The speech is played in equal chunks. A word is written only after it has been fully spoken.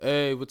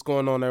Hey, what's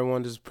going on,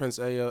 everyone? This is Prince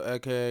Ayo,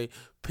 aka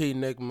P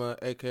Nigma,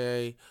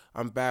 aka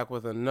I'm back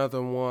with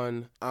another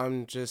one.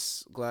 I'm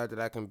just glad that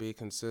I can be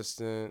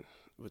consistent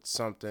with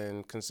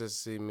something.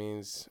 Consistency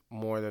means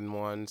more than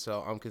one,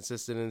 so I'm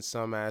consistent in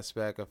some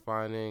aspect of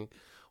finding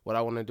what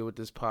I want to do with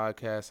this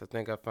podcast. I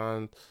think I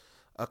found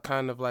a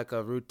kind of like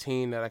a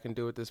routine that I can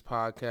do with this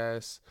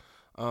podcast.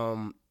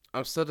 Um,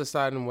 I'm still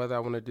deciding whether I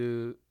want to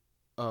do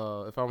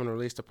if I want to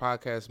release the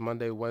podcast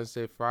Monday,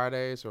 Wednesday,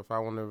 Fridays, or if I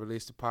want to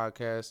release the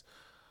podcast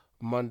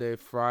Monday,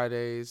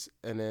 Fridays,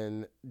 and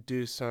then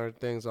do certain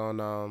things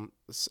on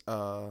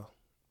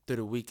through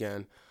the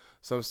weekend.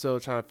 So I'm still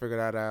trying to figure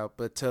that out.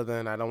 But till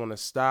then, I don't want to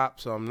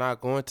stop, so I'm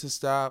not going to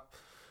stop.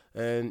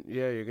 And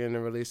yeah, you're getting the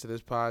release of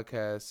this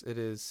podcast. It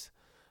is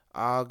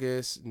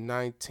August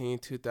 19th,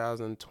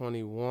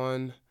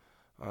 2021.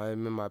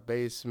 I'm in my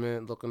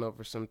basement looking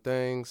over some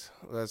things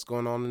that's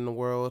going on in the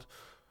world.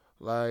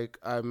 Like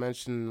I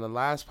mentioned in the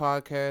last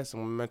podcast, I'm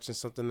going to mention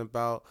something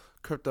about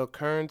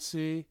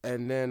cryptocurrency.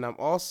 And then I'm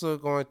also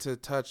going to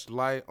touch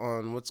light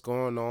on what's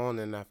going on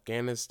in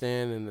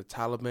Afghanistan and the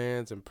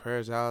Taliban, and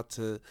prayers out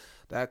to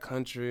that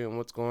country and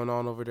what's going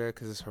on over there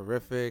because it's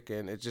horrific.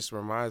 And it just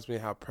reminds me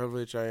how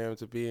privileged I am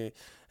to be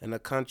in a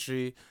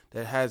country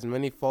that has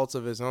many faults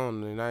of its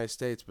own, the United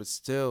States, but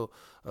still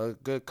a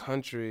good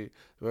country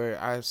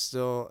where I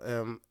still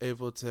am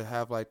able to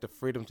have like the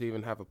freedom to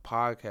even have a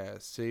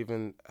podcast, to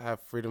even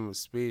have freedom of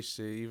speech,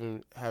 to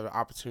even have an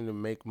opportunity to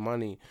make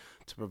money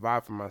to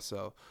provide for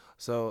myself.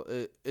 So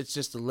it's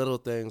just the little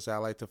things I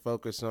like to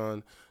focus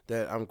on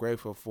that I'm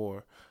grateful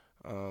for.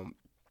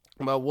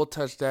 But we'll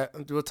touch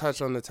that. We'll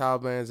touch on the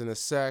Taliban's in a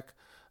sec.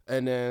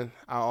 And then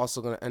I'm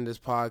also going to end this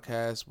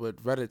podcast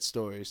with Reddit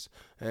stories.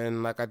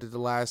 And like I did the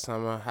last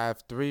time, I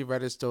have 3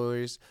 Reddit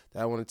stories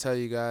that I want to tell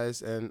you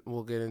guys, and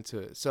we'll get into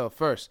it. So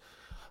first,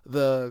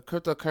 the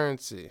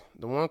cryptocurrency.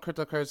 The one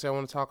cryptocurrency I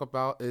want to talk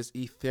about is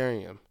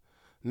Ethereum.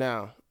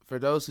 Now, for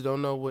those who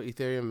don't know what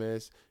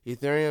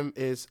Ethereum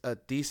is a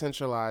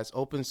decentralized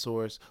open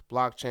source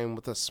blockchain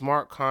with a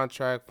smart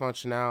contract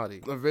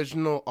functionality. The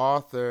original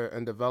author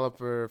and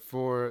developer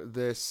for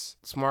this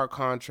smart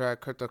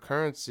contract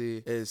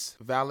cryptocurrency is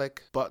Vitalik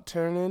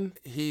Buterin.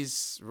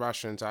 He's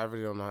Russian, so I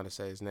really don't know how to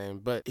say his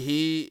name, but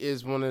he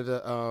is one of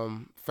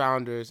the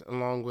founders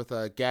along with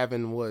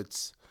Gavin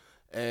Woods.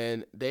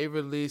 And they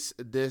released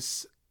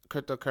this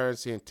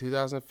cryptocurrency in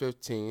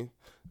 2015,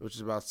 which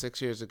is about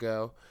 6 years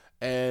ago.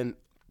 And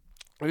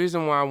the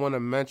reason why I want to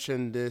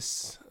mention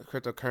this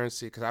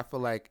cryptocurrency, because I feel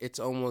like it's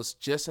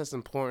almost just as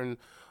important,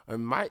 or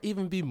might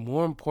even be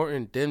more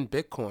important than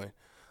Bitcoin.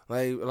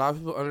 Like, a lot of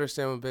people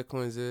understand what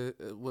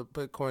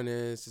Bitcoin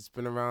is. It's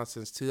been around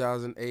since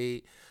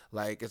 2008.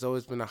 Like, it's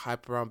always been a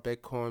hype around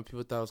Bitcoin.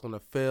 People thought it was going to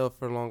fail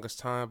for the longest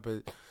time,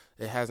 but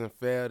it hasn't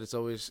failed. It's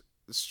always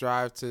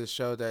strive to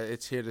show that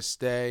it's here to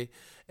stay,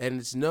 and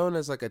it's known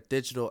as like a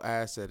digital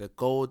asset, a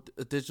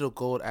digital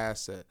gold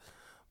asset.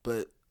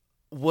 But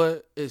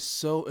what is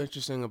so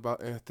interesting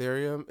about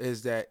Ethereum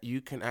is that you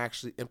can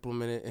actually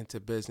implement it into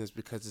business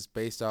because it's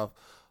based off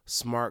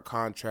smart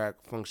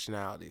contract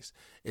functionalities.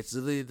 It's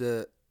literally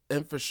the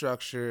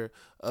infrastructure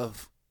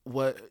of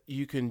what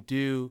you can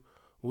do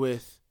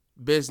with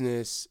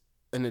business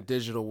in a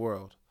digital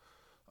world.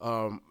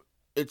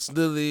 It's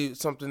literally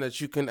something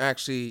that you can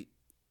actually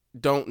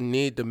don't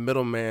need the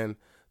middleman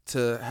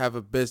to have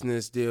a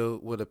business deal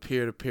with a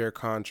peer-to-peer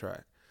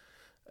contract.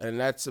 And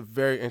that's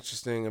very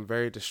interesting and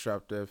very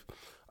disruptive.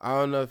 I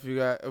don't know if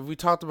we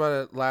talked about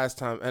it last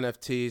time,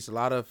 NFTs. A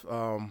lot of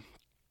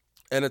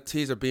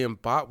NFTs are being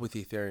bought with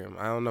Ethereum.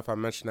 I don't know if I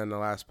mentioned that in the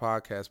last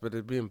podcast, but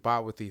they're being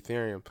bought with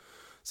Ethereum.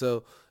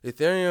 So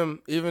Ethereum,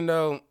 even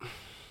though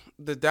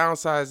the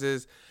downside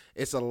is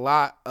it's a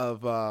lot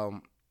of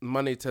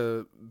money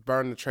to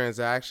burn the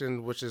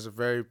transaction, which is a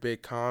very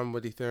big con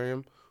with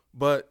Ethereum,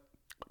 but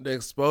the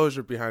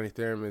exposure behind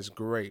Ethereum is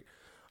great.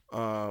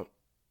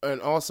 And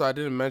also, I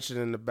didn't mention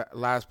in the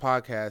last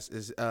podcast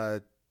is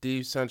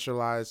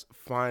decentralized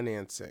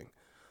financing.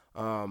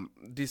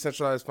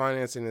 Decentralized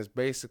financing is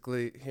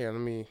basically here.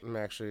 Let me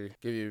actually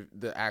give you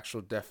the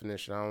actual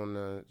definition. I don't want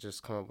to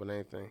just come up with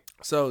anything.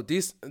 So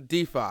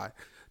DeFi.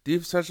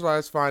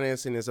 Decentralized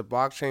financing is a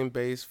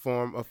blockchain-based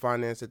form of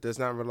finance that does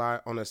not rely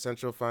on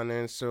essential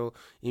financial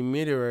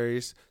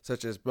intermediaries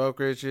such as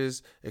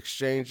brokerages,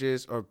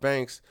 exchanges, or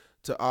banks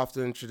to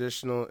often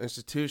traditional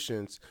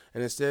institutions,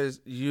 and instead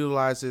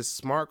utilizes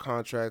smart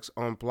contracts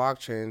on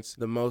blockchains,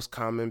 the most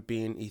common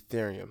being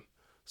Ethereum.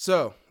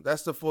 So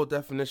that's the full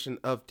definition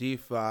of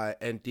DeFi,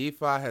 and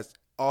DeFi has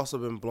also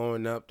been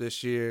blowing up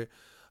this year.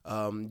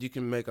 You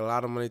can make a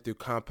lot of money through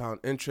compound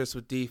interest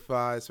with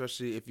DeFi,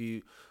 especially if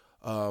you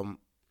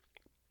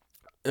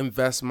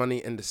invest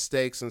money in the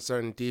stakes in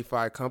certain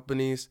DeFi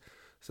companies.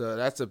 So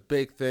that's a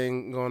big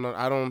thing going on.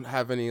 I don't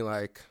have any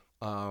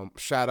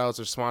shout outs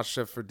or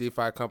sponsorship for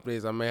DeFi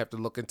companies. I may have to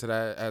look into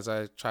that as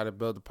I try to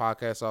build the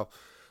podcast off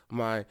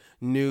my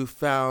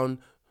newfound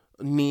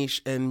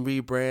niche and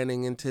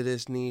rebranding into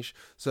this niche.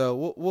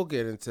 So we'll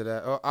get into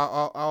that.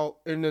 I'll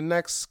in the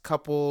next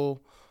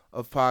couple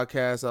of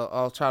podcasts,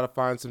 I'll try to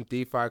find some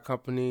DeFi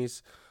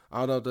companies I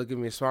don't know if they'll give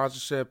me a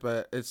sponsorship,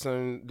 but it's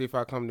some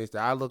DeFi companies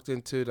that I looked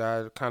into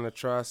that I kind of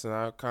trust and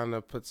I kind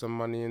of put some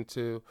money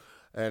into,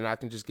 and I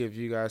can just give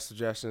you guys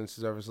suggestions,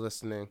 whoever's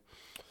listening.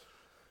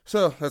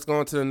 So let's go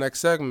on to the next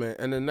segment.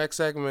 And the next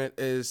segment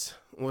is,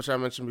 which I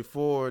mentioned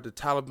before, the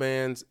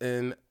Taliban's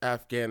in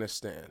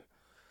Afghanistan.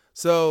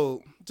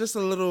 So just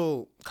a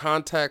little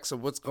context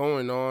of what's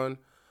going on.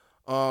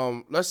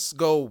 Let's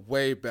go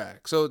way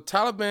back. So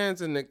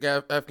Taliban's in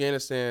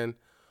Afghanistan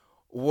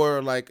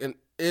were like an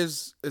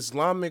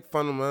Islamic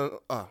fundamentalist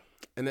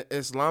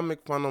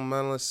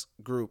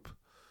group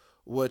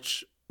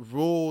which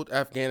ruled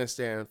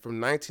Afghanistan from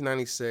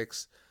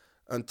 1996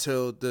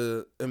 until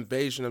the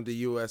invasion of the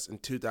U.S. in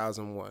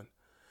 2001.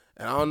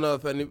 And I don't know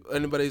if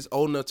anybody's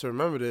old enough to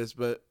remember this,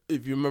 but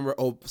if you remember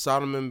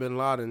Osama bin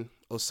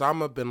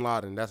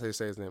Laden, that's how you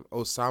say his name,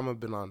 Osama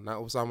bin Laden, not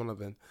Osama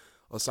bin,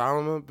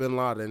 Osama bin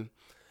Laden,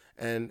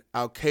 and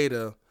Al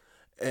Qaeda,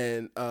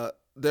 and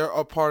they're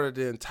a part of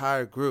the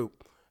entire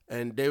group,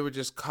 and they were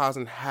just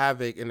causing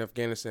havoc in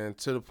Afghanistan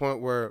to the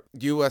point where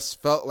U.S.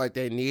 felt like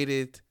they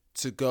needed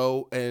to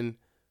go and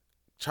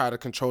try to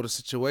control the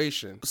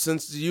situation.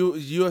 Since the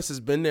U.S. has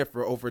been there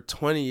for over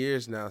 20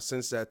 years now,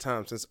 since that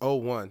time, since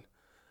 2001.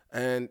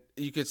 And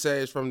you could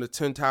say it's from the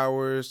Twin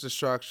Towers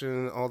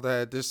destruction, all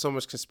that. There's so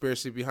much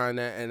conspiracy behind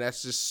that, and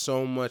that's just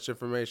so much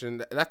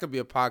information. That could be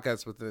a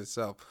podcast within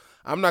itself.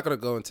 I'm not going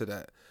to go into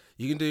that.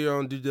 You can do your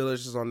own due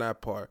diligence on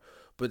that part.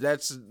 But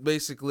that's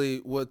basically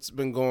what's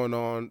been going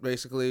on.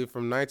 Basically,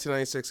 from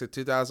 1996 to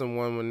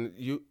 2001,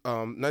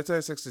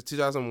 1996 to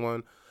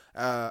 2001,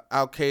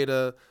 Al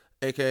Qaeda,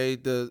 aka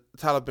the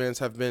Taliban,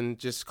 have been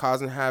just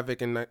causing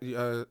havoc in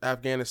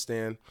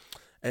Afghanistan,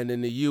 and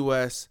then the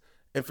U.S.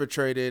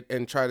 infiltrated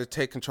and tried to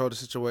take control of the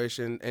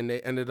situation, and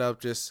they ended up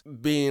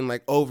just being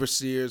like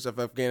overseers of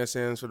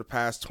Afghanistan for the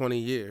past 20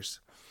 years.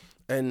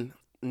 And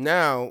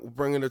now,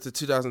 bringing it to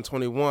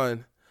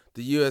 2021,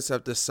 the U.S.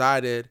 have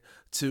decided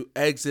to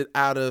exit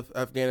out of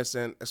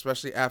Afghanistan,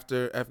 especially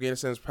after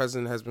Afghanistan's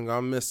president has been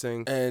gone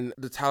missing and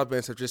the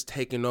Taliban have just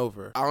taken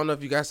over. I don't know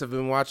if you guys have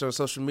been watching on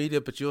social media,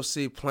 but you'll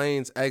see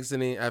planes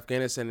exiting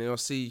Afghanistan, and you'll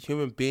see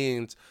human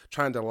beings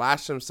trying to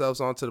lash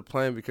themselves onto the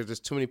plane because there's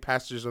too many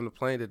passengers on the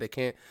plane that they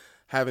can't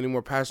have any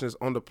more passengers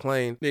on the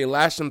plane. They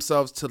lash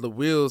themselves to the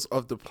wheels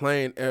of the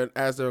plane, and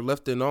as they're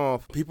lifting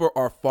off, people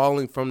are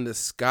falling from the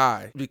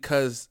sky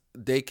because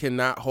they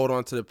cannot hold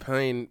on to the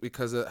plane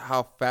because of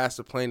how fast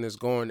the plane is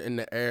going in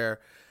the air.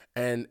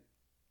 And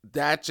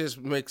that just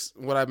makes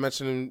what I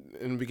mentioned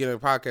in the beginning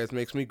of the podcast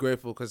makes me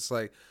grateful, because it's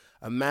like,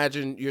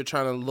 imagine you're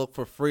trying to look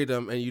for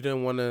freedom and you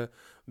didn't want to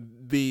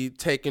be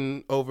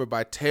taken over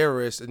by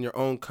terrorists in your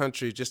own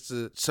country just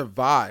to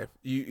survive.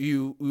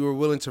 You were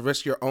willing to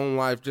risk your own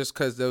life just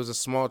because there was a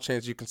small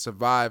chance you can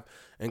survive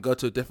and go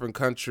to a different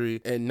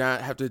country and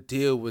not have to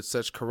deal with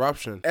such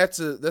corruption. That's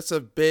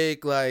a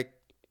big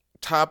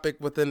topic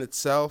within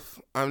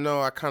itself. I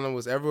know I kind of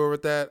was everywhere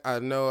with that. I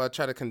know I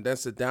try to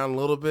condense it down a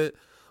little bit,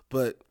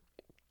 but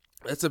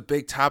it's a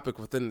big topic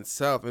within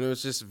itself, and it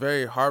was just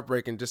very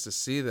heartbreaking just to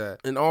see that.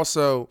 And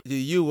also, the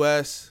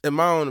U.S., in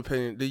my own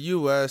opinion, the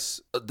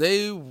U.S.,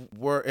 they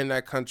were in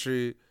that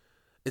country,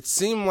 it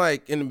seemed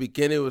like in the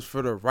beginning it was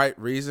for the right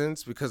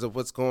reasons because of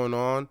what's going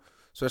on,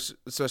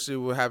 especially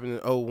what happened in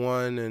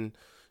 2001 and,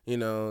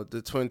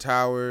 the Twin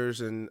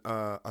Towers and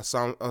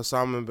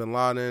Osama bin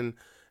Laden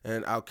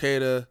and Al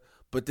Qaeda.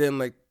 But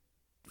then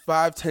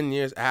 5-10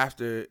 years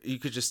after, you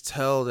could just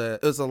tell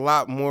that there's a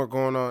lot more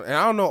going on. And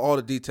I don't know all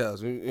the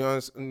details. You know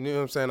what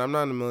I'm saying? I'm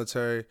not in the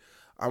military.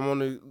 I'm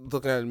only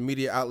looking at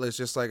media outlets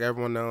just like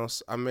everyone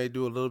else. I may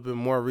do a little bit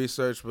more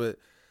research, but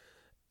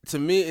to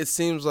me, it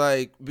seems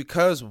like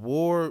because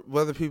war,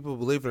 whether people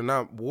believe it or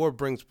not, war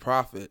brings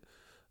profit.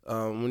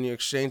 When you're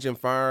exchanging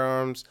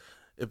firearms,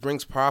 it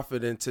brings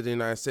profit into the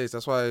United States.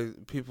 That's why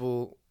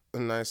people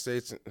in the United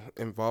States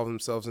involve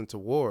themselves into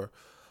war.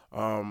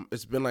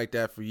 It's been like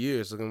that for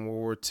years. Look in World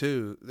War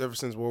II, ever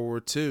since World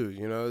War II,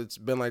 it's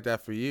been like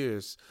that for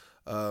years.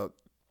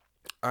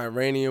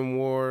 Iranian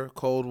War,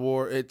 Cold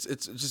War, it's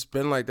just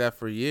been like that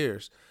for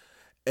years.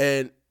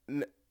 And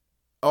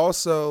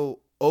also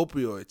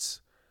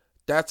opioids.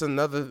 That's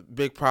another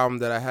big problem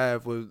that I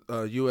have with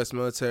U.S.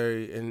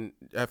 military in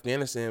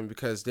Afghanistan,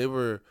 because they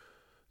were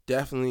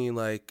definitely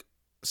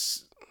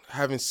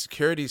having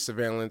security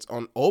surveillance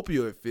on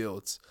opioid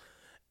fields.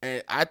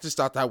 And I just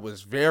thought that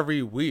was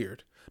very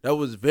weird. That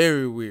was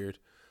very weird.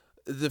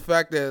 The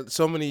fact that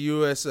so many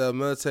U.S.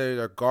 military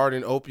are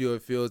guarding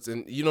opioid fields,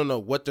 and you don't know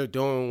what they're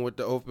doing with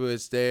the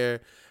opioids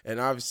there.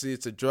 And obviously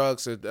it's a drug,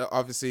 so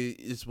obviously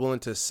it's willing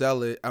to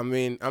sell it. I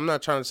mean, I'm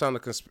not trying to sound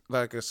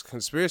like a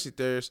conspiracy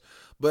theorist,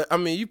 but I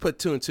mean, you put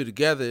two and two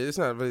together, it's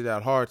not really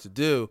that hard to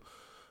do.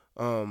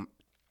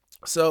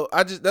 So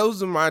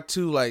those are my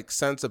two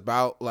sense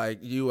about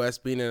U.S.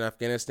 being in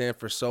Afghanistan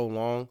for so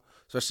long,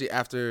 especially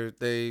after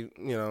they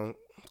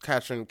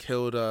captured and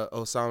killed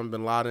Osama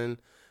bin Laden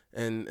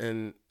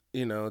and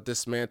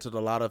dismantled a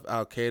lot of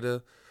Al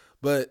Qaeda.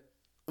 But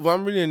when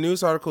I'm reading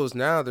news articles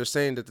now, they're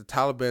saying that the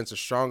Taliban are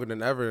stronger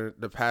than ever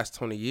the past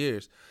 20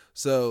 years.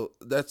 So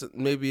that's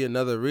maybe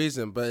another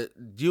reason. But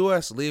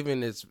U.S.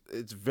 leaving it's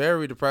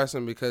very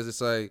depressing because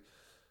it's like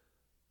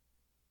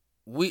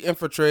we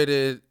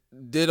infiltrated,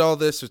 did all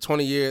this for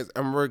 20 years,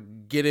 and we're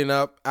getting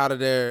up out of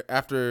there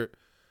after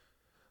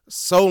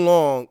so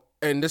long,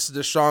 and this is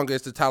the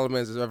strongest the Taliban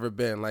has ever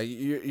been. Like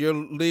you're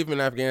leaving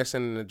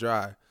Afghanistan in the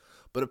dry,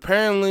 but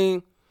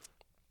apparently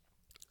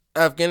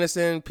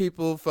Afghanistan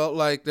people felt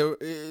like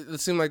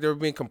it seemed like they were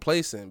being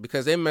complacent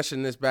because they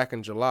mentioned this back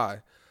in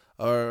July,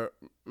 or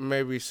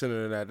maybe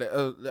sooner than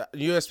that. The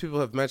U.S. people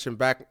have mentioned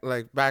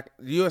the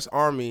U.S.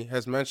 Army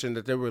has mentioned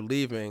that they were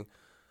leaving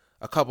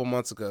a couple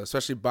months ago,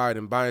 especially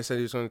Biden. Biden said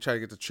he was going to try to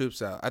get the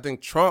troops out. I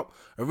think Trump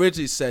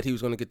originally said he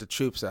was going to get the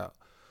troops out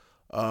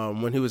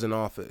when he was in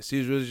office. He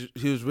was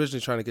originally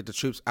trying to get the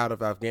troops out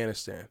of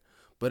Afghanistan.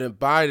 But then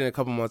Biden a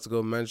couple months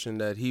ago mentioned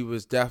that he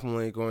was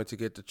definitely going to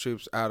get the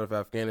troops out of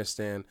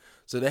Afghanistan.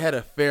 So they had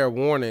a fair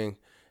warning,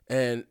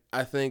 and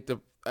I think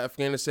the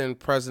Afghanistan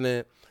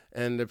president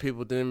and the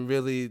people didn't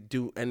really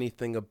do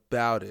anything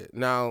about it.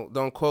 Now,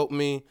 don't quote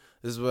me.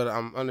 This is what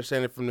I'm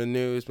understanding from the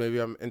news. Maybe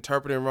I'm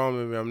interpreting wrong.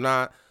 Maybe I'm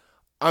not.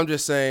 I'm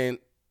just saying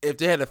if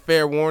they had a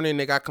fair warning,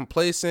 they got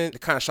complacent, they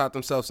kind of shot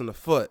themselves in the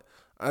foot.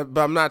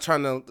 But I'm not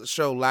trying to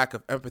show lack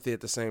of empathy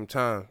at the same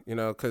time,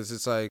 because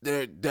it's like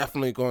they're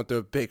definitely going through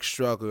a big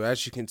struggle.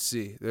 As you can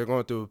see, they're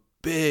going through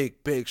a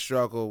big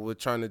struggle with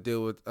trying to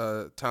deal with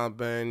the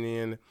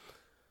Taliban's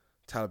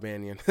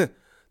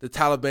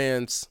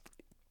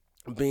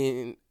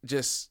being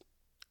just,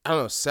 I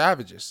don't know,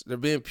 savages. They're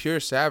being pure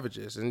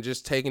savages and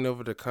just taking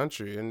over the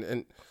country.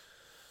 And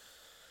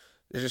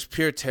they're just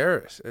pure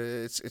terrorists.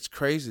 It's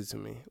crazy to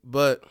me.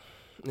 But,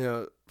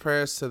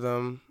 prayers to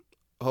them.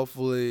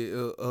 Hopefully,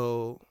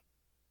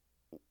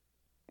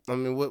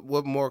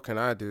 what more can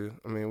I do?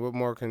 What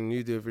more can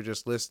you do if you're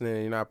just listening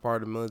and you're not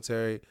part of the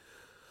military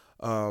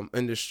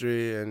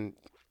industry and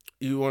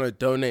you want to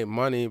donate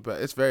money?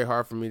 But it's very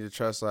hard for me to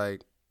trust,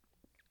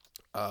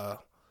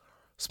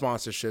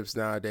 sponsorships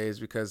nowadays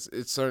because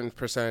it's certain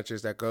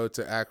percentages that go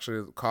to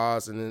actually the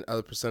cause and then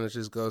other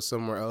percentages go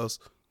somewhere else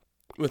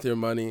with your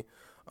money.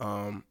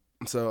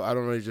 So I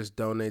don't really just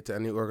donate to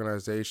any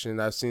organization.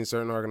 I've seen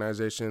certain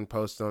organizations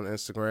post on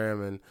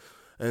Instagram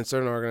and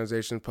certain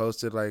organizations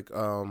posted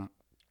on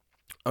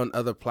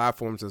other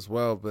platforms as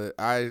well. But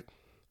I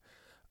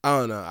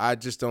don't know. I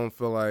just don't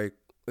feel like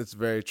it's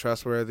very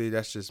trustworthy.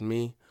 That's just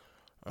me.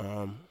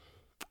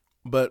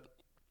 But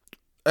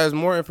as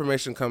more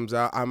information comes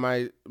out, I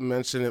might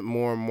mention it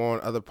more and more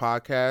on other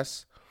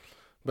podcasts.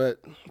 But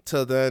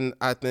till then,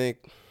 I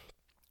think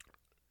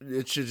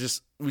we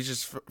just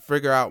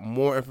figure out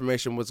more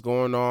information, what's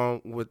going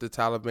on with the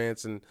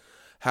Taliban and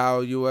how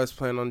U.S.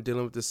 plan on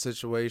dealing with this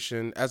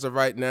situation. As of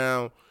right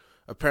now,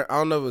 I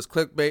don't know if it's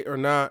clickbait or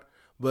not,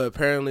 but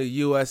apparently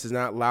U.S. is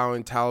not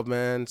allowing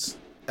Taliban's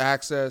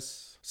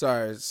access.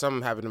 Sorry,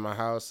 something happened in my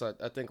house.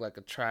 I think like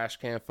a trash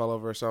can fell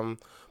over or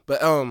something. But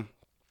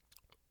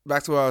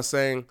back to what I was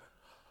saying.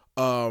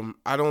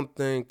 I don't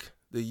think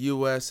the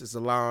U.S. is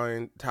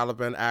allowing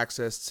Taliban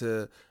access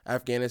to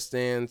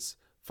Afghanistan's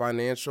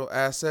financial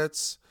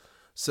assets.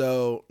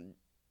 So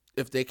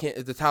if the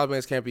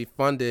Taliban can't be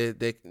funded,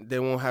 they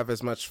won't have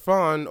as much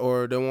fun,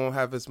 or they won't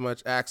have as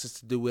much access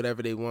to do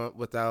whatever they want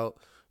without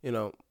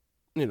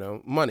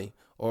money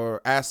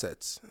or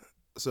assets.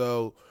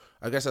 So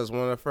I guess that's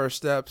one of the first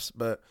steps,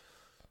 but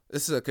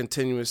this is a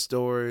continuous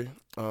story.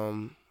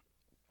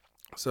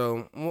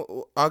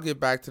 So I'll get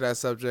back to that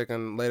subject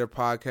in later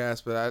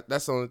podcasts, but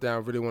that's the only thing I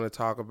really want to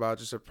talk about.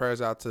 Just a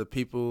prayers out to the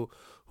people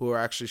who are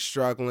actually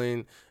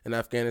struggling in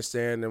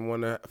Afghanistan and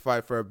want to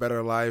fight for a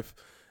better life.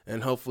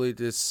 And hopefully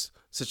this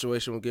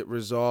situation will get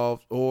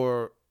resolved,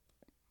 or,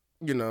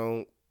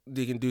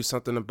 they can do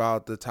something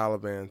about the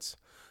Taliban.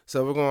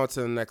 So we're going on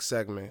to the next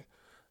segment.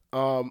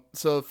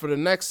 So for the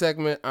next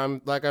segment,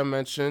 like I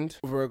mentioned,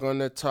 we're going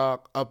to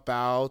talk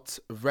about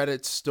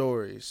Reddit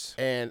stories.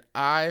 And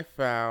I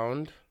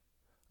found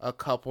a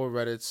couple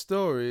Reddit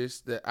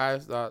stories that I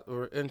thought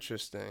were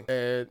interesting.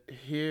 And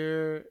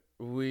here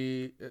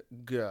we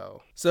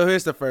go. So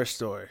here's the first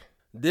story.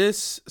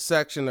 This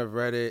section of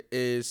Reddit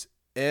is,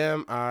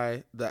 am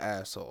I the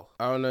asshole?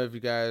 I don't know if you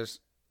guys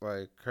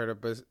heard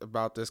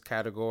about this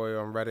category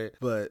on Reddit,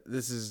 but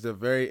this is the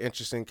very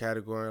interesting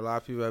category. A lot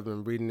of people have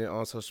been reading it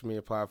on social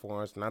media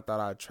platforms, and I thought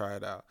I'd try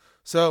it out.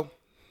 So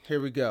here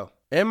we go.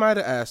 Am I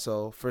the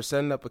asshole for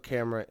setting up a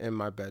camera in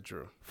my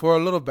bedroom? For a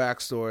little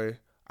backstory,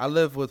 I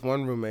live with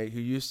one roommate who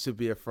used to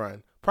be a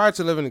friend. Prior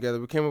to living together,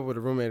 we came up with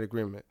a roommate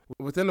agreement.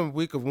 Within a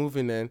week of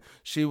moving in,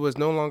 she was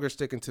no longer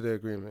sticking to the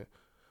agreement.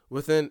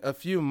 Within a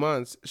few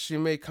months, she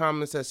made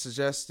comments that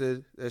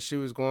suggested that she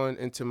was going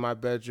into my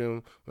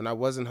bedroom when I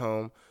wasn't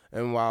home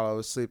and while I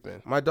was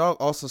sleeping. My dog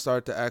also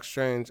started to act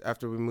strange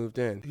after we moved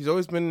in. He's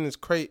always been in his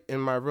crate in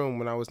my room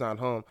when I was not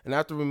home, and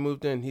after we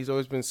moved in, he's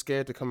always been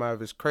scared to come out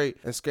of his crate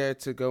and scared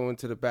to go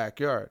into the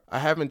backyard. I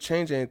haven't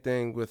changed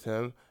anything with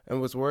him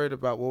and was worried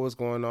about what was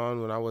going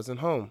on when I wasn't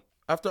home.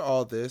 After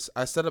all this,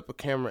 I set up a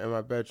camera in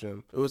my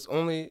bedroom. It was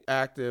only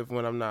active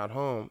when I'm not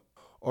home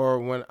or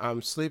when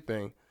I'm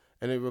sleeping,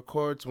 and it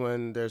records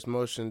when there's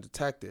motion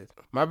detected.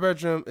 My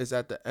bedroom is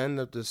at the end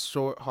of this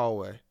short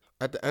hallway.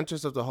 At the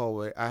entrance of the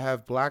hallway, I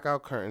have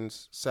blackout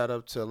curtains set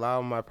up to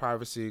allow my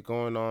privacy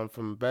going on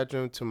from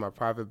bedroom to my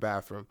private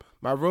bathroom.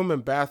 My room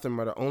and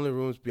bathroom are the only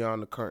rooms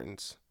beyond the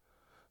curtains.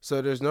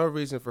 So there's no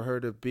reason for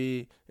her to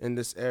be in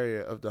this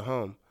area of the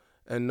home,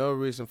 and no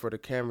reason for the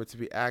camera to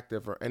be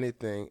active or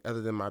anything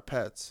other than my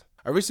pets.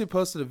 I recently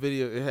posted a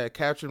video. It had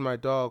captured my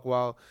dog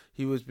while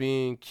he was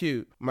being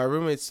cute. My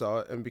roommate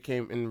saw it and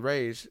became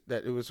enraged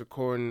that it was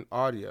recording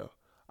audio.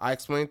 I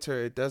explained to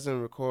her it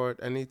doesn't record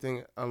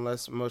anything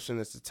unless motion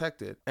is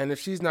detected. And if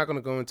she's not going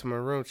to go into my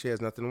room, she has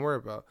nothing to worry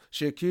about.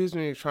 She accused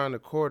me of trying to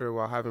record her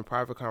while having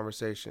private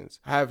conversations.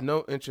 I have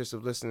no interest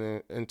of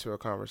listening into her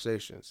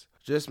conversations.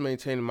 Just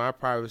maintaining my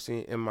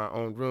privacy in my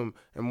own room,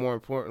 and more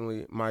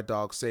importantly, my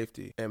dog's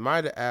safety. Am I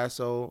the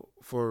asshole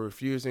for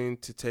refusing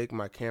to take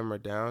my camera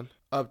down?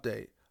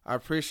 Update. I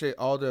appreciate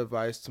all the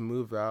advice to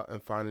move out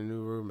and find a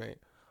new roommate.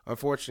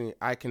 Unfortunately,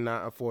 I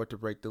cannot afford to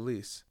break the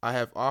lease. I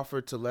have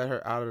offered to let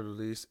her out of the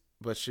lease,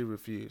 but she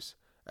refused.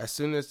 As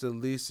soon as the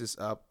lease is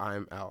up, I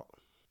am out.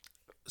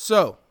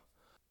 So,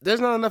 there's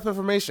not enough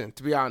information,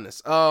 to be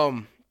honest.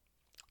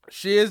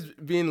 She is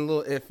being a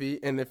little iffy,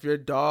 and if your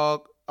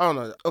dog, I don't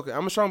know. Okay,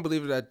 I'm a strong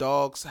believer that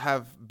dogs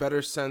have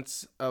better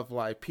sense of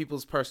like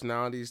people's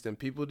personalities than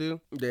people do.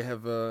 They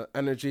have a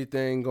energy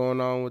thing going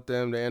on with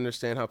them. They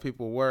understand how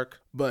people work,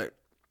 but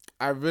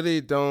I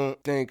really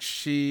don't think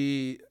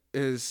she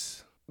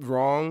is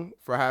wrong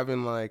for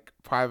having like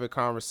private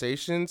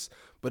conversations.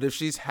 But if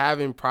she's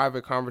having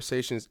private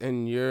conversations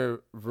in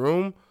your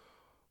room,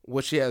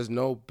 which she has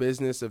no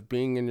business of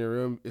being in your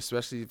room,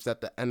 especially if it's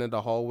at the end of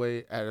the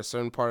hallway at a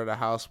certain part of the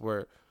house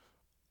where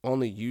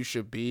only you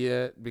should be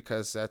at,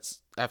 because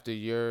that's after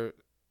your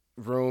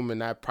room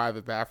and that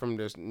private bathroom,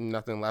 there's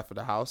nothing left of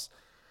the house,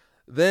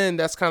 then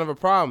that's kind of a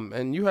problem.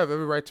 And you have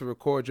every right to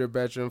record your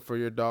bedroom for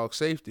your dog's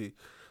safety.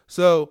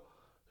 So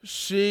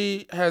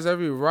she has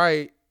every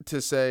right to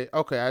say,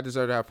 okay, I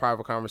deserve to have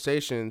private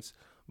conversations,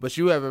 but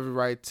you have every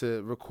right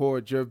to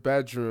record your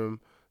bedroom,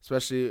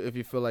 especially if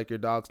you feel like your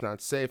dog's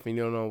not safe and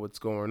you don't know what's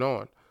going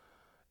on.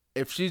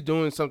 If she's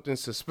doing something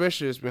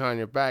suspicious behind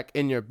your back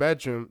in your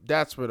bedroom,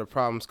 that's where the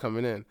problem's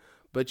coming in.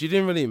 But you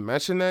didn't really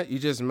mention that. You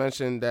just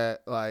mentioned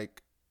that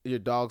like your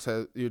dog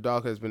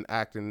has been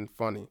acting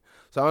funny.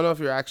 So I don't know if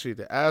you're actually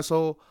the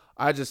asshole.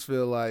 I just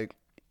feel like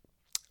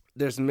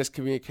there's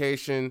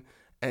miscommunication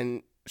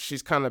and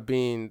she's kind of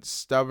being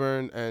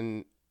stubborn,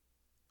 and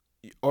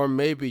or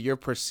maybe you're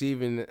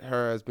perceiving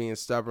her as being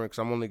stubborn because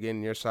I'm only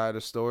getting your side of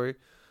the story.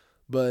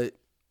 But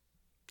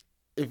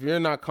if you're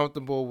not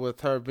comfortable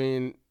with her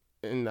being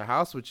in the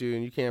house with you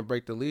and you can't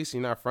break the lease,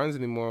 you're not friends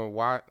anymore,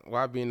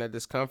 why be in that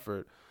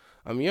discomfort?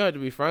 I mean, you don't have to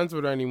be friends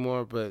with her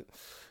anymore, but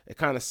it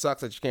kind of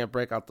sucks that you can't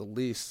break out the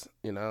lease,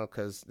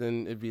 because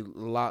then it'd be a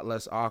lot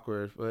less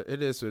awkward. But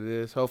it is what it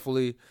is.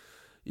 Hopefully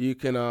you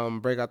can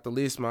break out the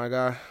lease, my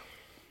guy.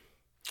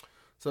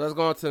 So let's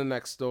go on to the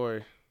next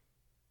story.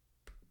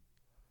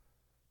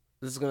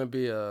 This is going to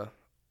be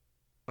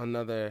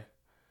another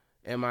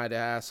Am I the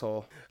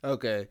Asshole?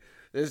 Okay,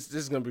 this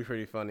is going to be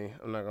pretty funny.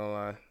 I'm not going to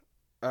lie.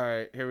 All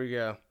right, here we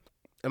go.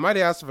 Am I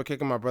the asshole for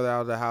kicking my brother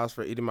out of the house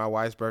for eating my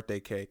wife's birthday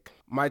cake?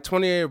 My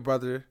 28-year-old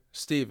brother,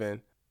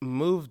 Steven,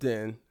 moved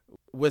in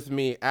with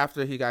me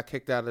after he got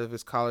kicked out of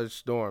his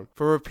college dorm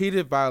for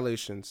repeated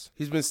violations.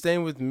 He's been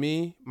staying with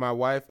me, my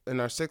wife,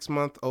 and our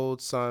 6-month-old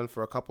son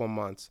for a couple of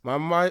months.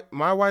 My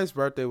wife's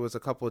birthday was a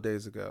couple of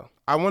days ago.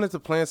 I wanted to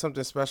plan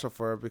something special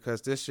for her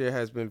because this year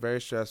has been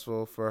very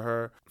stressful for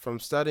her. From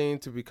studying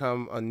to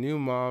become a new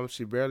mom,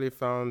 she barely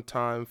found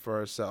time for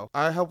herself.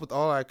 I helped with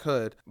all I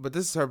could, but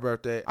this is her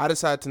birthday. I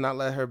decided to not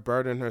let her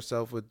burden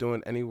herself with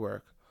doing any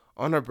work.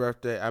 On her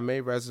birthday, I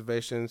made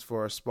reservations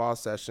for a spa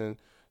session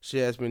she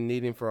has been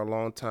needing for a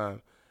long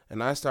time,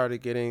 and I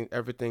started getting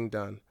everything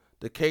done.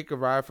 The cake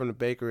arrived from the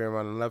bakery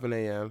around 11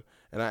 a.m.,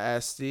 and I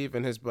asked Steve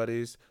and his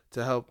buddies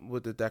to help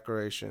with the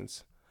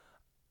decorations.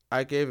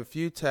 I gave a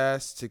few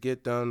tasks to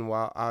get done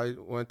while I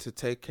went to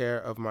take care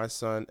of my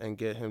son and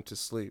get him to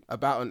sleep.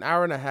 About an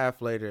hour and a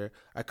half later,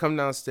 I come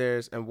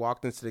downstairs and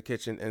walked into the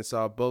kitchen and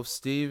saw both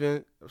Steve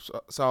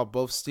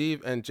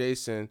and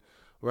Jason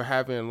were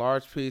having a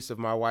large piece of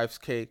my wife's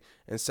cake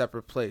in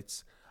separate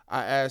plates.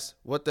 I asked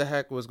what the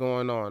heck was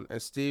going on,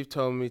 and Steve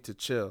told me to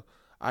chill.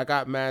 I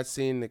got mad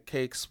seeing the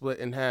cake split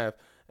in half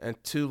and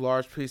 2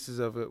 large pieces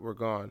of it were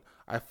gone.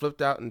 I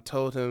flipped out and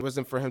told him it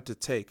wasn't for him to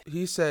take.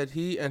 He said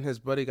he and his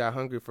buddy got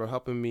hungry for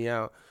helping me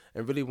out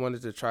and really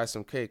wanted to try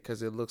some cake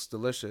because it looks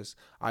delicious.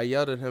 I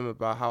yelled at him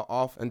about how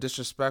off and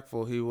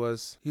disrespectful he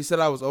was. He said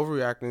I was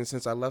overreacting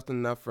since I left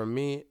enough for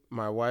me,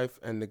 my wife,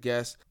 and the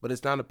guests, but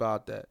it's not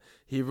about that.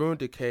 He ruined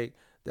the cake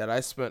that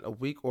I spent a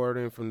week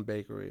ordering from the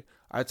bakery.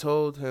 I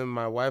told him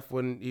my wife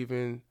wouldn't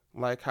even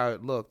like how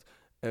it looked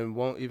and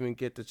won't even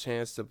get the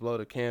chance to blow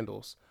the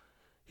candles.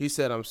 He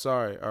said, I'm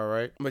sorry, all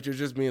right, but you're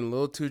just being a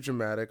little too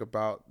dramatic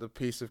about the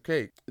piece of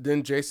cake.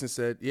 Then Jason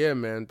said, yeah,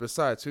 man,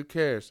 besides, who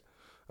cares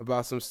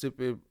about some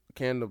stupid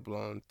candle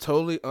blowing?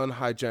 Totally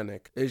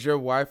unhygienic. Is your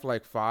wife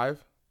like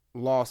 5?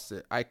 lost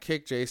it. I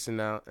kicked Jason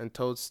out and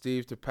told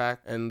Steve to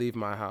pack and leave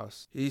my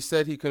house. He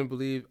said he couldn't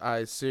believe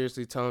I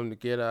seriously told him to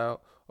get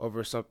out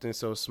over something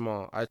so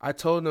small. I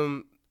told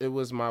him it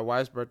was my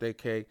wife's birthday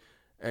cake,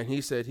 and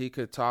he said he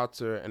could talk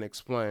to her and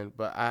explain,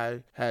 but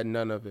I had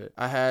none of it.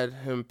 I had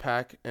him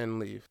pack and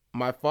leave.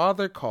 My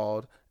father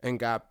called and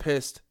got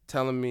pissed,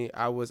 telling me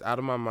I was out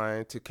of my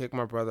mind to kick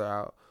my brother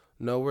out,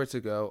 nowhere to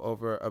go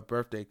over a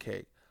birthday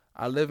cake.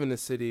 I live in the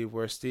city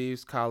where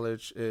Steve's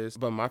college is,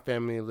 but my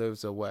family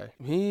lives away.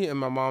 He and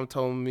my mom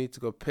told me to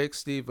go pick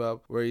Steve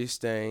up where he's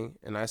staying,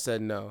 and I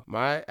said no.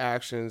 My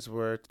actions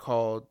were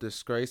called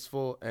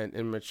disgraceful and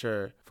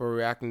immature for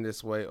reacting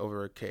this way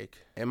over a cake.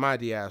 Am I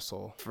the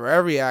asshole? For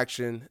every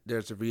action,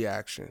 there's a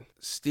reaction.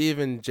 Steve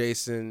and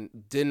Jason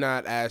did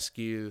not ask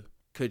you,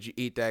 could you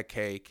eat that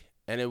cake?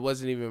 And it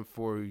wasn't even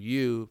for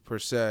you per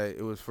se,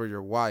 it was for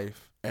your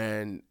wife.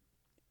 And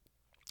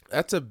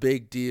that's a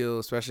big deal,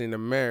 especially in a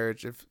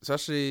marriage.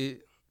 Especially,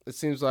 it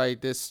seems like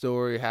this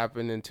story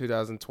happened in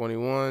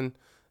 2021,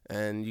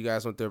 and you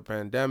guys went through a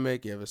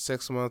pandemic. You have a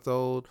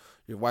 6-month-old.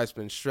 Your wife's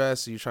been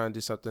stressed, so you're trying to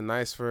do something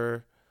nice for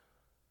her.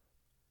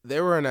 They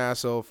were an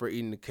asshole for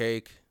eating the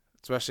cake,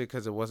 especially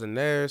because it wasn't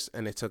theirs,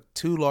 and they took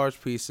 2 large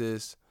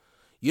pieces.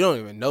 You don't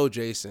even know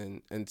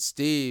Jason, and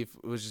Steve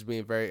was just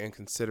being very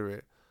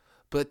inconsiderate.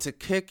 But to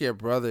kick your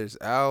brothers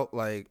out,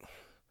 like,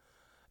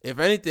 if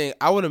anything,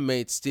 I would have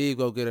made Steve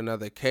go get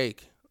another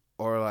cake,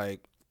 or like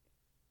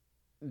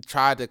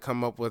tried to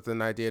come up with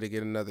an idea to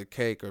get another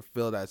cake or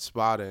fill that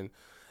spot in,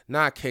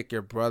 not kick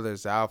your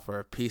brothers out for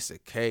a piece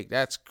of cake.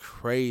 That's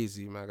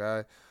crazy, my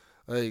guy.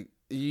 Like,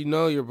 you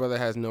know your brother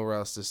has nowhere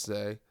else to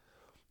stay.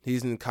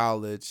 He's in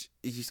college.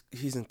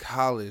 He's in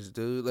college,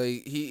 dude.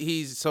 Like,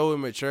 he's so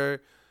immature.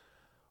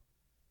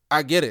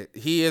 I get it.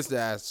 He is the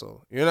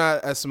asshole. You're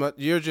not as much.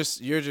 You're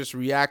just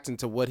reacting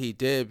to what he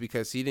did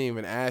because he didn't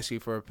even ask you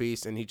for a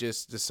piece, and he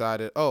just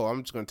decided, oh,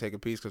 I'm just gonna take a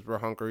piece because we're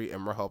hungry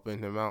and we're helping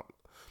him out,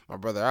 my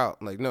brother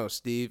out. Like, no,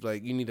 Steve.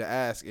 Like, you need to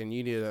ask and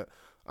you need to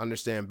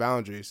understand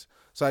boundaries.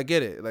 So I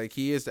get it. Like,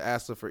 he is the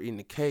asshole for eating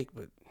the cake,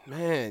 but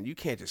man, you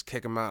can't just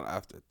kick him out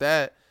after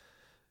that.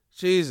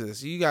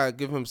 Jesus, you gotta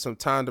give him some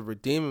time to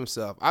redeem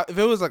himself. If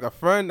it was like a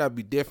friend, that'd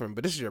be different.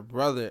 But this is your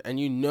brother, and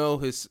you know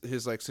his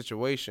like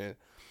situation.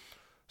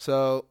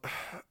 So,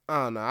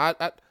 I don't know.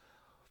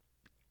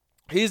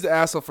 He's the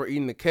asshole for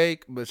eating the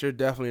cake, but you're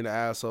definitely the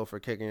asshole for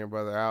kicking your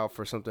brother out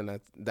for something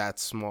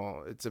that's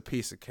small. It's a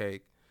piece of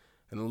cake.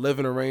 And a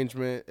living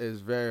arrangement is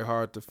very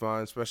hard to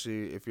find,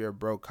 especially if you're a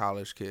broke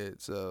college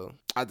kid. So,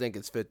 I think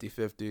it's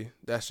 50-50.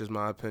 That's just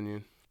my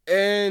opinion.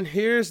 And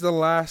here's the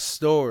last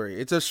story.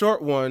 It's a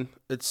short one.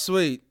 It's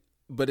sweet,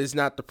 but it's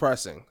not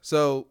depressing.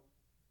 So,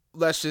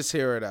 let's just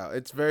hear it out.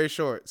 It's very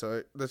short,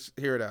 so let's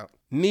hear it out.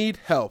 Need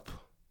help.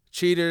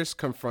 Cheaters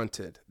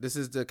confronted. This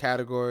is the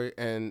category,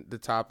 and the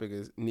topic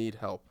is need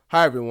help.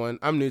 Hi everyone,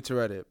 I'm new to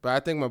Reddit, but I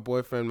think my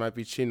boyfriend might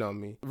be cheating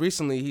on me.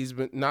 Recently, he's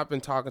not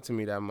been talking to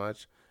me that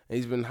much, and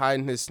he's been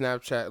hiding his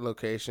Snapchat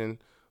location,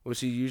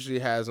 which he usually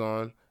has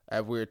on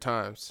at weird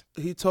times.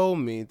 He told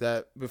me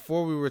that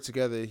before we were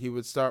together, he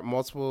would start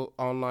multiple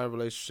online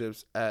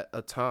relationships at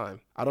a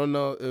time. I don't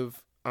know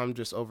if I'm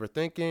just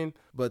overthinking,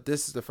 but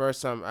this is the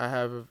first time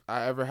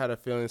I ever had a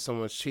feeling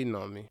someone's cheating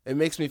on me. It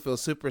makes me feel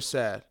super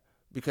sad,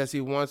 because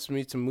he wants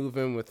me to move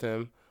in with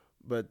him,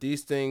 but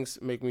these things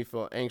make me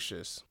feel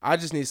anxious. I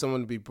just need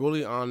someone to be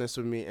brutally honest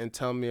with me and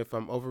tell me if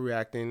I'm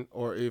overreacting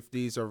or if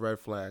these are red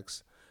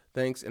flags.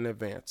 Thanks in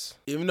advance.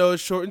 Even though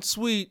it's short and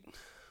sweet,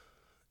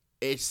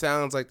 it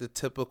sounds like the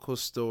typical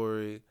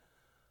story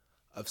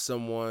of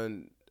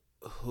someone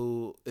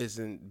who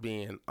isn't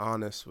being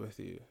honest with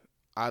you.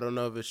 I don't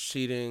know if it's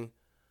cheating.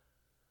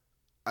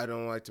 I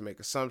don't like to make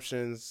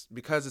assumptions.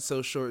 Because it's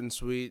so short and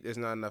sweet, there's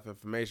not enough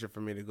information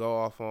for me to go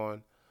off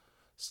on.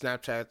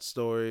 Snapchat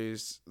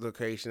stories,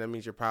 location, that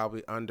means you're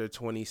probably under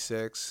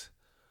 26.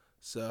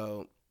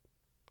 So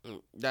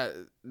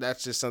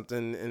that's just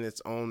something in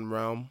its own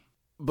realm.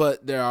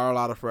 But there are a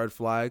lot of red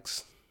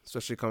flags,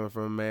 especially coming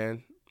from a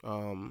man.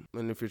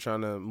 And if you're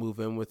trying to move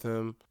in with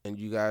him and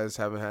you guys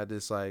haven't had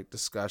this like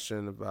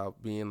discussion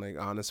about being like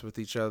honest with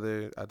each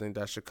other, I think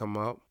that should come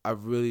up. I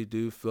really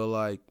do feel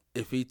like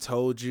if he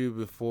told you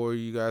before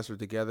you guys were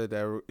together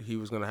that he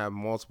was going to have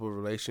multiple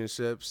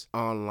relationships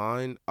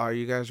online, are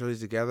you guys really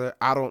together?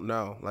 I don't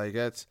know. Like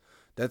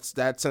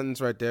that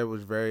sentence right there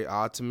was very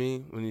odd to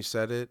me when you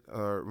said it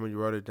or when you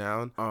wrote it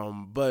down.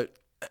 But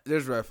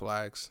there's red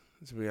flags,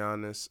 to be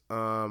honest.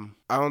 I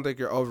don't think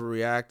you're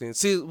overreacting.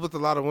 See, with a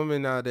lot of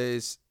women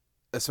nowadays,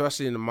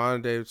 especially in the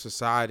modern day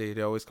society,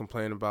 they always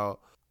complain about,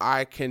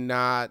 I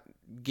cannot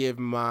give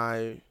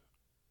my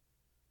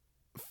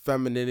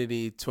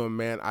femininity to a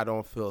man I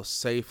don't feel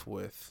safe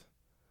with.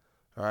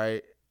 All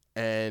right.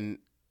 And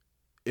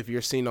if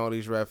you're seeing all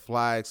these red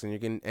flags and you're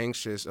getting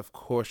anxious, of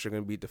course you're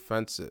going to be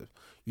defensive.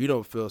 You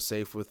don't feel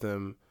safe with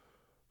him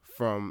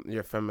from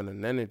your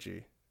feminine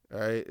energy.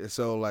 Right.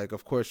 So like,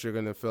 of course you're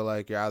going to feel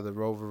like you're either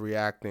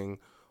overreacting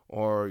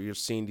or you're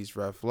seeing these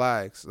red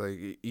flags. Like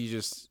you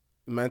just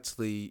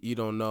mentally, you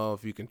don't know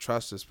if you can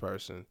trust this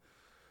person.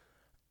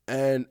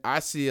 And I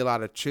see a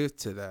lot of truth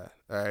to that,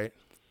 all right?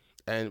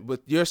 And with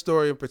your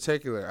story in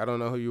particular, I don't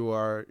know who you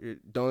are.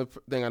 The only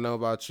thing I know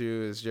about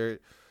you is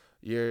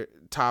your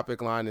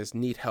topic line is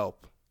need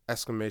help!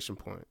 Exclamation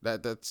point.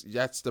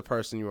 That's the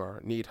person you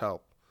are. Need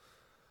help.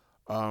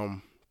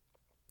 Um,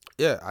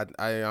 yeah,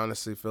 I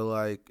honestly feel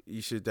like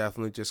you should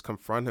definitely just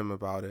confront him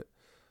about it.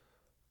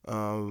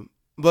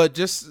 But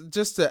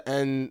just to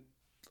end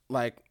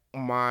like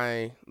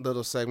my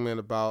little segment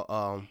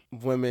about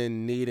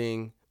women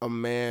needing a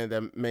man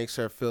that makes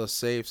her feel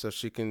safe so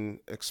she can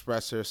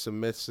express her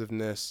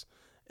submissiveness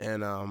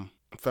and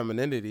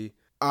femininity.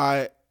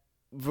 I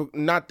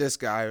not this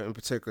guy in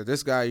particular.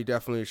 This guy you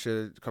definitely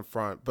should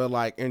confront. But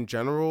like in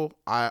general,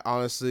 I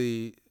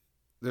honestly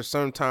there's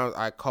sometimes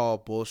I call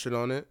bullshit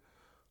on it.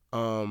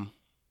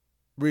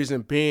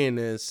 Reason being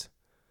is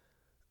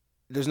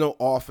there's no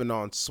off and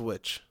on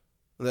switch.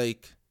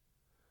 Like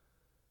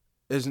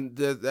isn't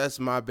that's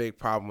my big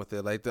problem with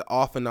it. Like the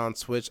off and on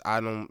switch I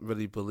don't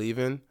really believe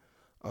in.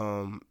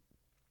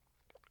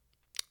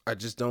 I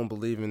just don't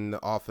believe in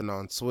the off and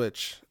on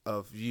switch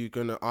of you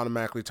gonna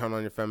automatically turn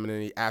on your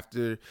femininity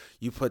after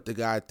you put the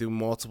guy through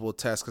multiple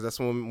tests, because that's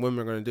what women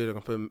are gonna do. They're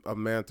gonna put a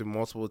man through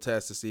multiple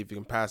tests to see if he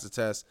can pass the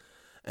test,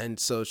 and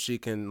so she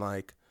can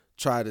like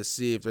try to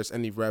see if there's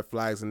any red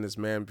flags in this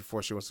man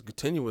before she wants to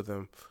continue with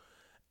him.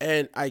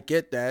 And I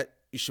get that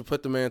you should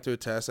put the man through a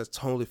test. That's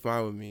totally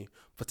fine with me.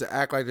 But to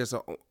act like there's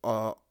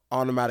a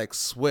automatic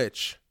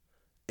switch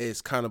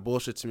is kind of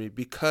bullshit to me,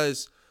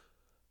 because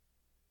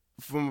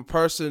from a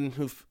person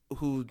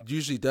who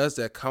usually does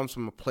that comes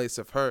from a place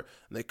of hurt,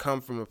 and they come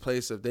from a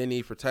place of they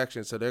need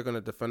protection, so they're going to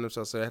defend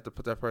themselves, so they have to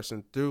put that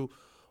person through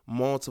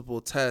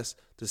multiple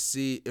tests to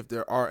see if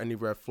there are any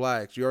red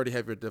flags. You already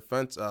have your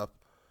defense up,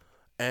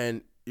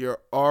 and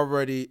you're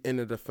already in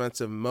a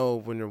defensive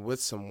mode when you're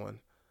with someone.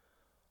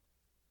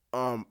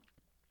 When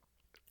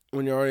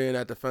you're already in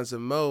that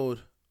defensive mode,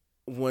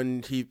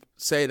 when he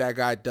say that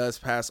guy does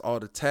pass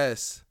all the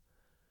tests,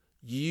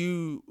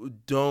 you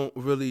don't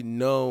really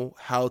know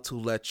how to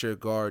let your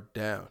guard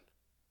down.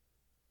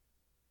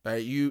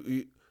 Right?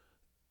 You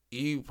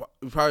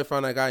probably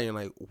find that guy and you're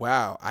like,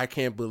 wow, I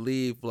can't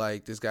believe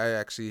like this guy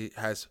actually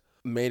has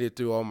made it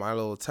through all my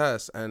little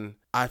tests and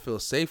I feel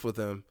safe with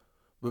him.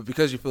 But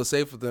because you feel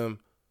safe with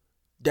him,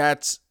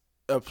 that's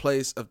a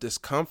place of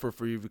discomfort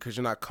for you because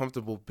you're not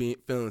comfortable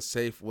feeling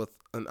safe with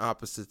an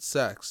opposite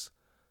sex.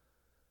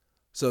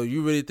 So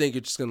you really think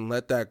you're just going to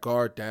let that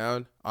guard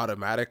down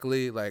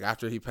automatically, like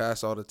after he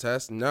passed all the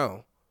tests?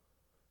 No.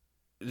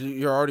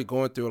 You're already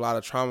going through a lot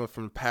of trauma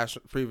from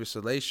previous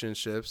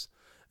relationships.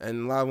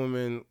 And a lot of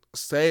women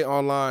say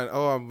online,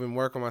 oh, I've been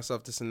working on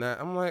myself, this and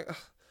that. I'm like, ugh.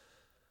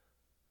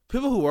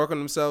 People who work on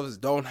themselves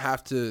don't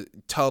have to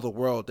tell the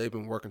world they've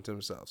been working to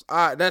themselves.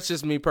 That's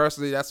just me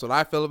personally. That's what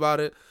I feel about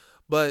it.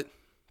 But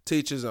to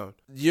each his own.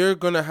 You're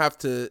going to have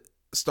to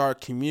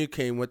start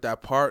communicating with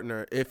that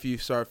partner if you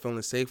start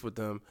feeling safe with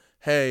them.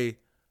 Hey,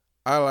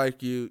 I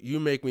like you. You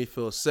make me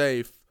feel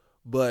safe,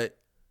 but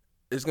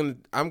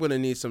I'm gonna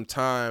need some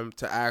time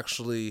to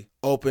actually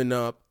open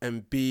up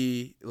and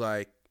be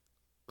like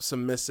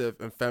submissive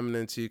and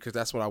feminine to you because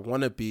that's what I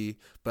want to be.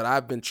 But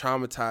I've been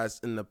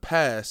traumatized in the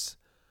past,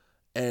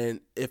 and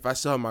if I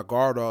still have my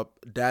guard up,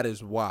 that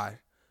is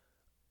why.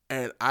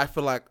 And I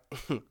feel like,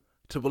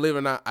 to believe it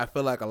or not, I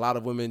feel like a lot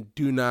of women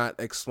do not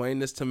explain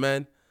this to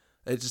men.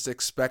 They just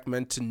expect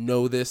men to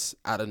know this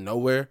out of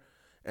nowhere.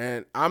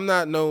 And I'm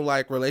not no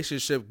like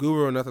relationship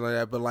guru or nothing like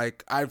that, but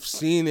like I've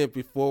seen it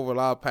before with a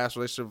lot of past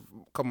relationships,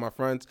 a couple of my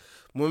friends,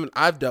 women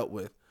I've dealt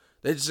with.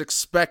 They just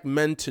expect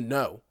men to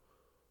know,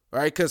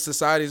 right? Because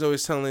society's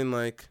always telling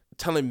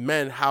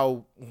men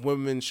how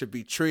women should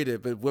be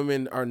treated, but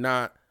women are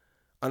not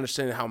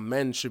understanding how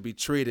men should be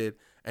treated,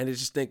 and they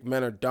just think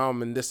men are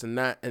dumb and this and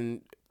that, and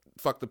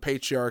fuck the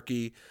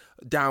patriarchy,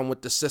 down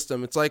with the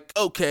system. It's like,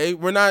 okay,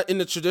 we're not in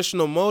the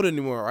traditional mode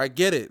anymore. I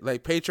get it.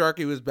 Like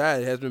patriarchy was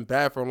bad. It has been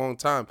bad for a long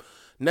time.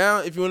 Now,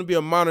 if you want to be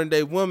a modern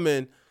day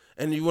woman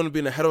and you want to be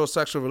in a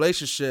heterosexual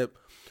relationship,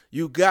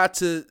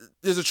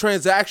 there's a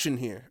transaction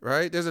here,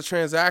 right? There's a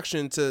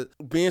transaction to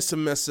being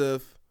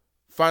submissive,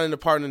 finding a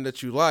partner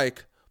that you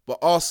like, but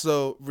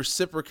also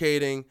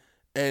reciprocating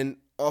and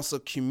also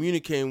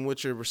communicating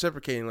what you're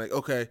reciprocating. Like,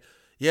 okay,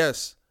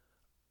 yes,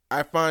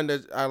 I find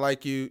that I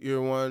like you,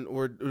 you're one,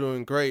 we're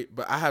doing great,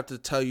 but I have to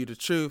tell you the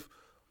truth.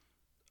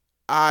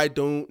 I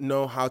don't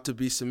know how to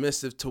be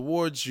submissive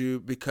towards you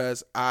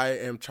because I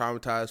am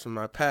traumatized from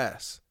my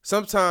past.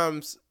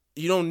 Sometimes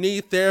you don't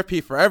need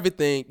therapy for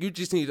everything. You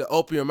just need to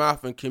open your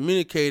mouth and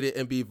communicate it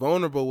and be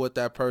vulnerable with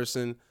that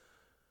person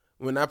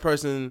when that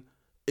person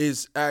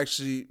is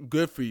actually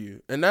good for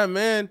you. And that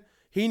man,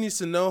 he needs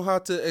to know how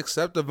to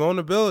accept the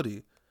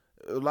vulnerability.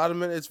 A lot of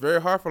men, it's very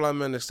hard for a lot of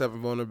men to accept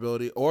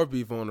vulnerability or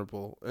be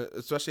vulnerable,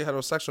 especially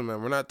heterosexual men.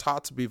 We're not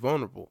taught to be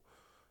vulnerable,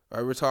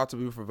 right? We're taught to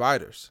be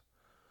providers.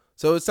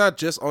 So it's not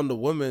just on the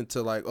woman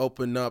to like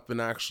open up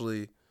and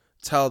actually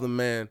tell the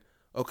man,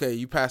 okay,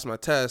 you passed my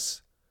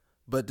test,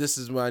 but this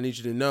is what I need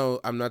you to know.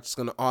 I'm not just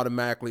going to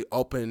automatically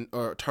open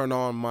or turn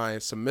on my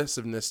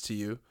submissiveness to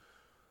you.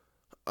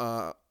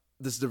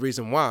 this is the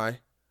reason why.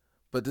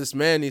 But this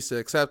man needs to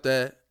accept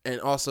that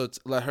and also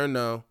let her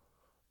know,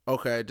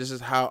 okay, this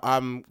is how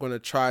I'm going to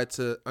try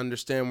to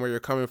understand where you're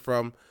coming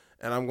from.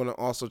 And I'm going to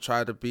also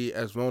try to be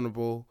as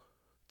vulnerable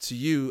to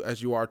you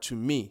as you are to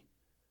me.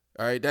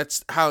 All right.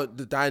 That's how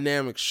the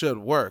dynamic should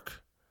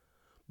work.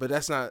 But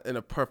that's not in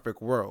a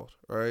perfect world.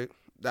 Right.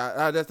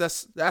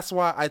 That's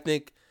why I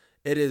think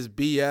it is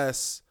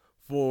BS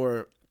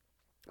for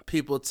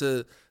people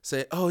to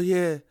say, oh,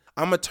 yeah,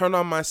 I'm going to turn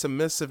on my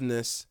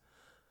submissiveness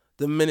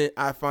the minute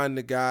I find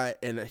the guy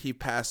and he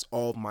passed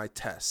all my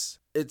tests.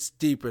 It's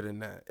deeper than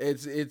that.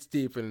 It's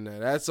deeper than that.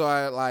 That's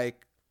why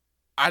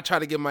I try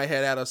to get my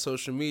head out of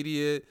social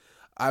media.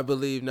 I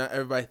believe not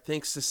everybody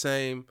thinks the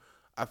same.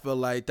 I feel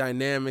like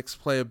dynamics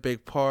play a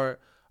big part.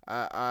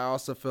 I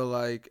also feel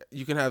like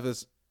you can have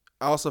this.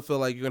 I also feel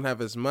like you can have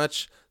as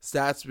much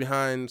stats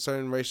behind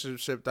certain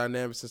relationship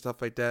dynamics and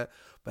stuff like that.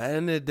 But at the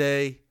end of the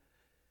day,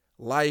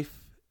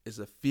 life is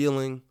a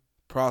feeling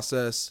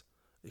process,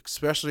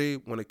 especially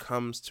when it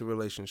comes to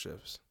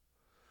relationships.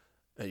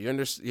 And you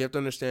have to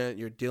understand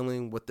you're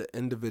dealing with the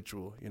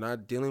individual. You're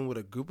not dealing with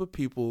a group of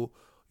people.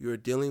 You're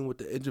dealing with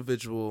the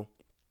individual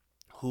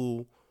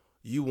who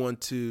you want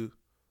to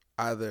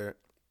either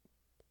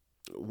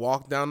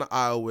walk down the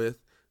aisle with,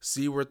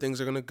 see where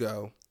things are going to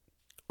go,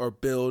 or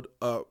build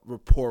a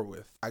rapport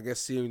with. I guess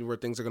seeing where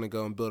things are going to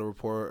go and build a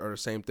rapport are the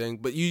same thing.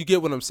 But you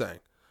get what I'm saying.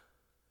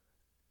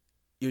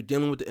 You're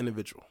dealing with the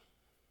individual.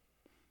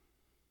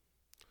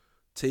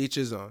 To each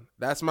his own.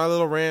 That's my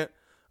little rant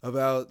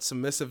about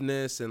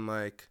submissiveness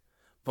and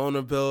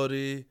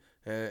vulnerability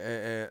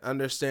and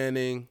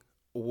understanding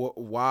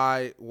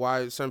why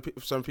some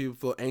people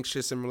feel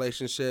anxious in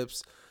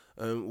relationships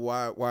and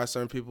why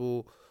certain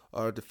people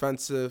are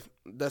defensive.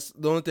 That's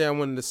the only thing I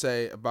wanted to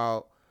say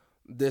about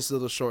this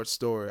little short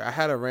story. I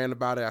had a rant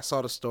about it. I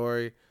saw the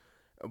story,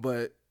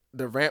 but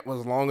the rant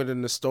was longer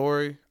than the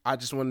story. I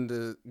just wanted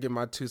to give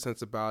my 2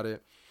 cents about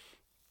it.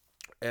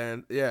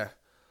 And yeah.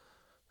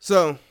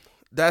 So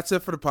that's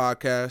it for the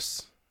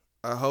podcast.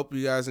 I hope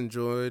you guys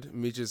enjoyed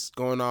me just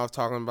going off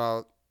talking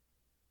about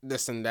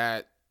this and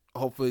that.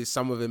 Hopefully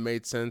some of it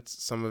made sense.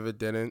 Some of it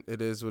didn't.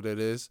 It is what it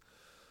is.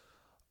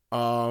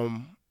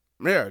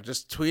 Yeah,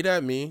 just tweet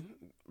at me,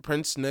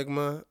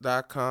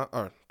 princenigma.com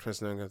or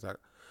princenigma.com.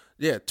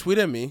 Yeah, tweet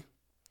at me,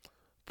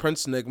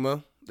 Prince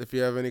Nigma, if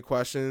you have any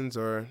questions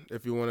or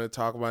if you want to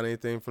talk about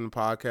anything from the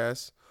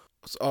podcast.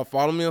 So,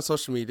 follow me on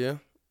social media,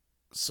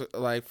 so,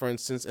 like for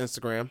instance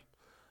Instagram,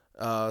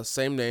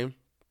 same name,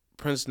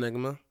 Prince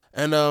Nigma.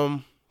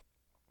 And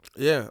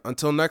yeah,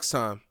 until next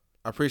time,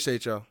 I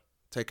appreciate y'all.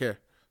 Take care.